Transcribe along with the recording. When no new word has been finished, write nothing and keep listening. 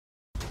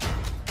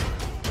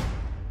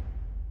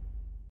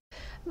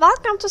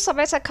Welcome to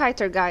Sabetha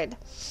Kiter Guide.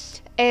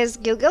 As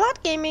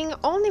Gilgalad Gaming,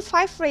 only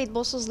 5 raid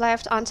bosses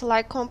left until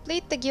I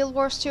complete the Guild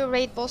Wars 2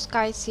 raid boss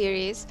guide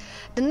series.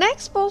 The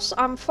next boss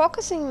I'm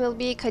focusing will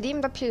be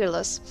Kadim the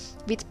Peerless,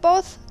 with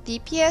both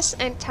DPS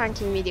and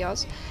tanking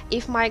videos.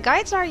 If my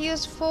guides are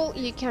useful,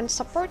 you can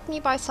support me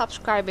by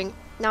subscribing.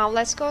 Now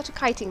let's go to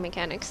kiting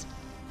mechanics.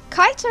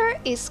 Kiter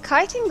is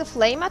kiting the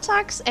flame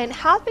attacks and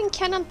helping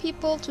cannon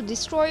people to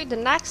destroy the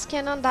next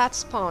cannon that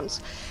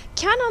spawns.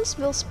 Cannons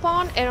will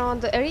spawn around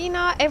the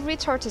arena every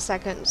 30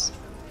 seconds.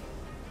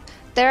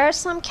 There are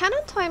some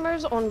cannon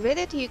timers on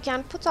Reddit you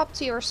can put up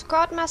to your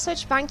squad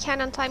message when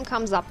cannon time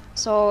comes up,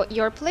 so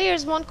your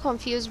players won't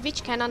confuse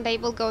which cannon they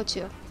will go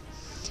to.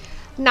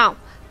 Now,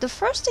 the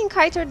first thing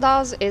Kiter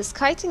does is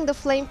kiting the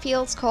flame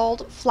fields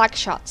called flag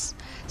shots.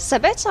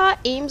 Sabetha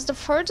aims the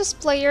furthest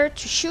player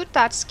to shoot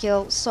that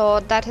skill, so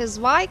that is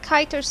why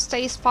Kiter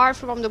stays far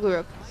from the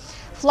group.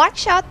 Flag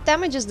shot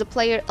damages the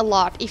player a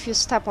lot if you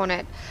step on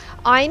it.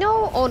 I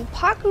know on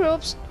pack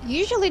groups,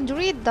 usually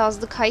Druid does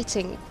the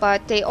kiting,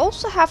 but they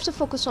also have to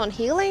focus on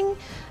healing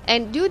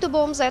and do the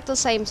bombs at the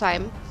same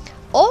time.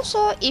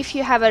 Also, if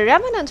you have a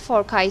Revenant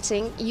for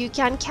kiting, you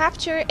can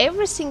capture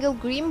every single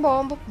green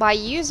bomb by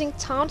using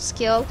taunt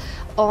skill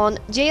on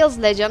Jail's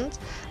Legend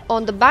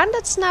on the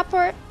Bandit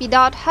Snapper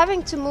without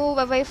having to move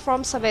away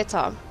from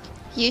Sabetha.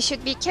 You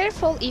should be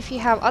careful if you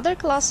have other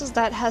classes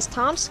that has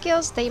taunt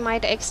skills, they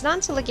might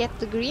accidentally get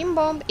the green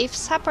bomb if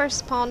Sapper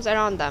spawns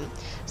around them.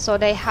 So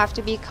they have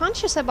to be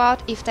conscious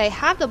about if they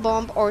have the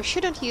bomb or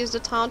shouldn't use the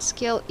taunt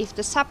skill if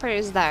the Sapper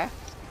is there.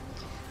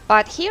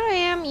 But here I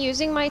am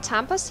using my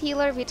Tempest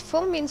healer with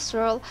full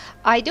minstrel.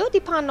 I do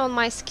depend on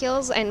my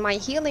skills and my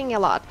healing a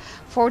lot.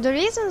 For the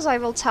reasons I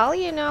will tell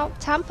you now,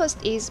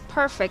 Tempest is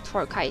perfect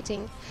for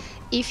kiting.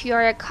 If you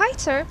are a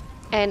kiter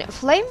and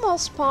flame wall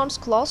spawns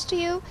close to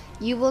you,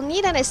 you will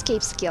need an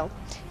escape skill.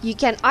 You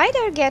can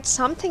either get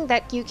something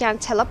that you can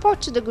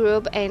teleport to the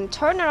group and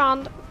turn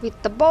around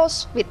with the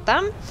boss with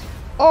them,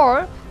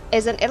 or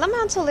as an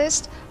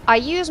elementalist, I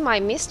use my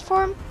mist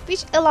form,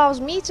 which allows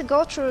me to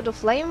go through the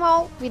flame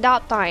wall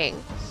without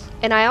dying.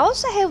 And I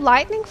also have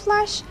lightning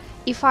flash.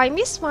 If I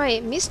miss my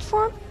mist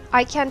form,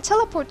 I can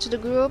teleport to the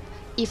group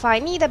if I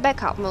need a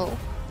backup move.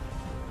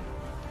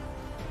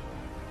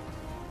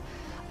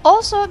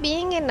 Also,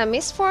 being in the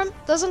mist form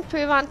doesn't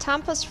prevent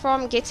Tempest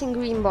from getting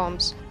green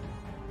bombs.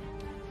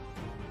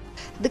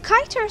 The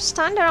kiters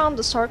stand around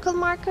the circle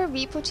marker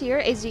we put here,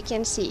 as you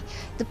can see.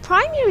 The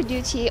primary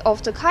duty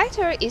of the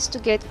kiter is to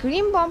get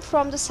green bomb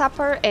from the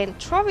sapper and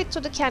throw it to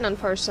the cannon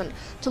person,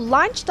 to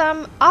launch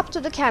them up to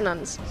the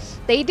cannons.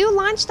 They do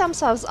launch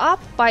themselves up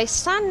by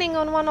standing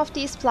on one of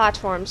these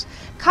platforms.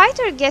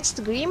 Kiter gets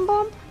the green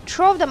bomb,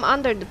 throw them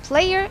under the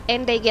player,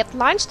 and they get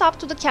launched up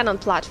to the cannon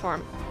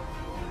platform.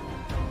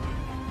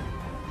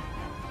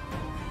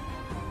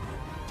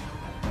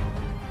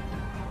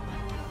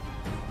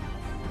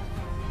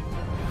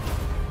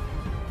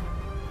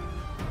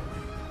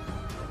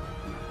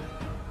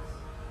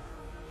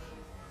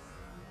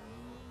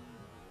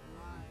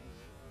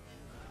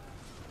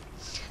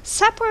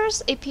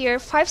 Sappers appear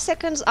 5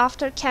 seconds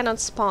after cannon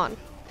spawn.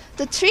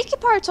 The tricky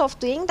part of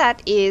doing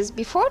that is,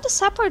 before the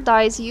sapper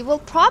dies, you will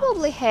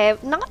probably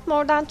have not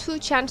more than 2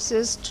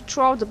 chances to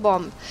throw the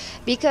bomb,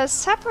 because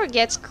sapper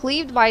gets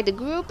cleaved by the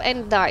group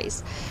and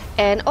dies.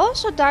 And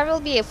also there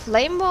will be a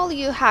flame wall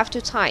you have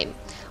to time.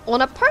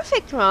 On a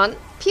perfect run,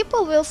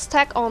 people will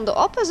stack on the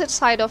opposite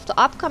side of the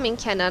upcoming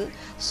cannon,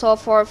 so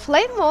for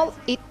flame wall,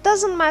 it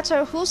doesn't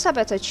matter who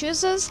Sabetha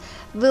chooses,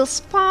 will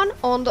spawn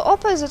on the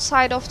opposite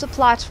side of the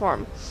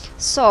platform.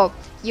 So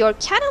your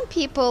cannon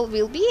people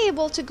will be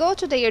able to go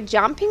to their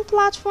jumping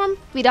platform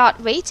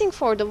without waiting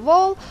for the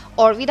wall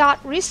or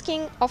without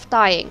risking of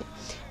dying.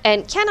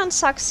 And cannon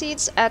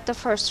succeeds at the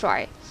first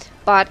try.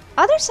 But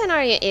other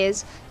scenario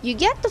is, you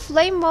get the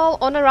flame wall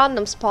on a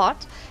random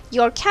spot,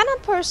 your cannon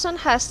person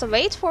has to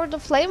wait for the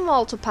flame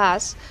wall to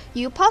pass,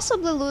 you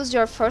possibly lose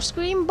your first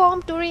green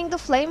bomb during the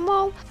flame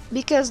wall,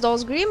 because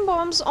those green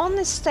bombs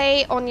only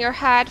stay on your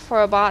head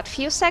for about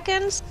few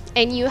seconds,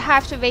 and you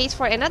have to wait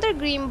for another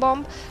green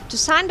bomb to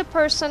send the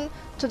person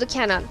to the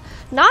cannon.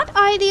 Not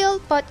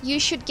ideal, but you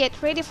should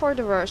get ready for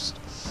the worst.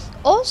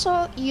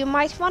 Also, you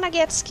might wanna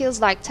get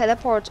skills like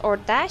teleport or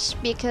dash,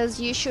 because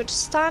you should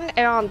stand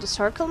around the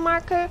circle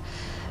marker,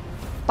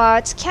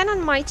 but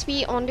cannon might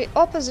be on the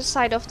opposite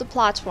side of the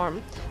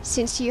platform.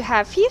 Since you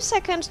have few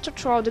seconds to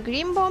throw the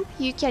green bomb,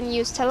 you can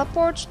use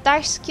teleport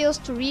dash skills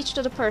to reach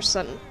to the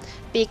person,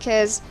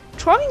 because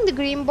throwing the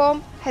green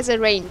bomb has a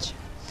range.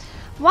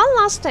 One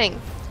last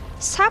thing,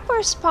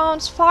 sapper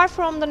spawns far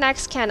from the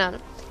next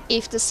cannon.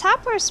 If the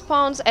sapper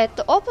spawns at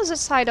the opposite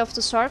side of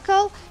the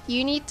circle,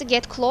 you need to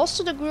get close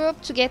to the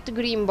group to get the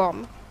green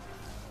bomb.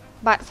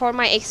 But for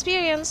my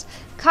experience,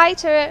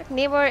 kiter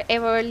never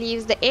ever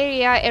leaves the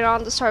area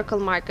around the circle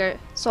marker.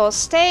 So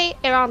stay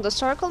around the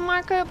circle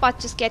marker, but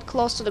just get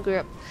close to the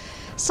group.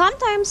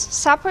 Sometimes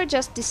Sapper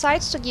just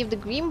decides to give the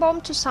green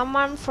bomb to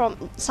someone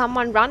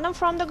random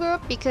from the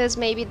group because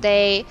maybe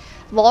they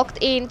walked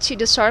into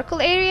the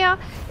circle area.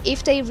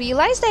 If they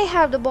realize they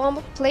have the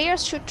bomb,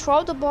 players should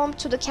throw the bomb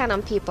to the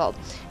cannon people,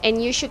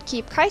 and you should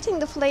keep kiting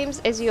the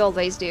flames as you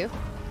always do.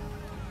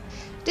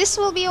 This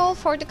will be all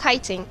for the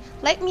kiting.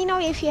 Let me know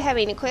if you have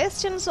any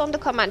questions on the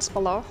comments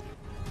below.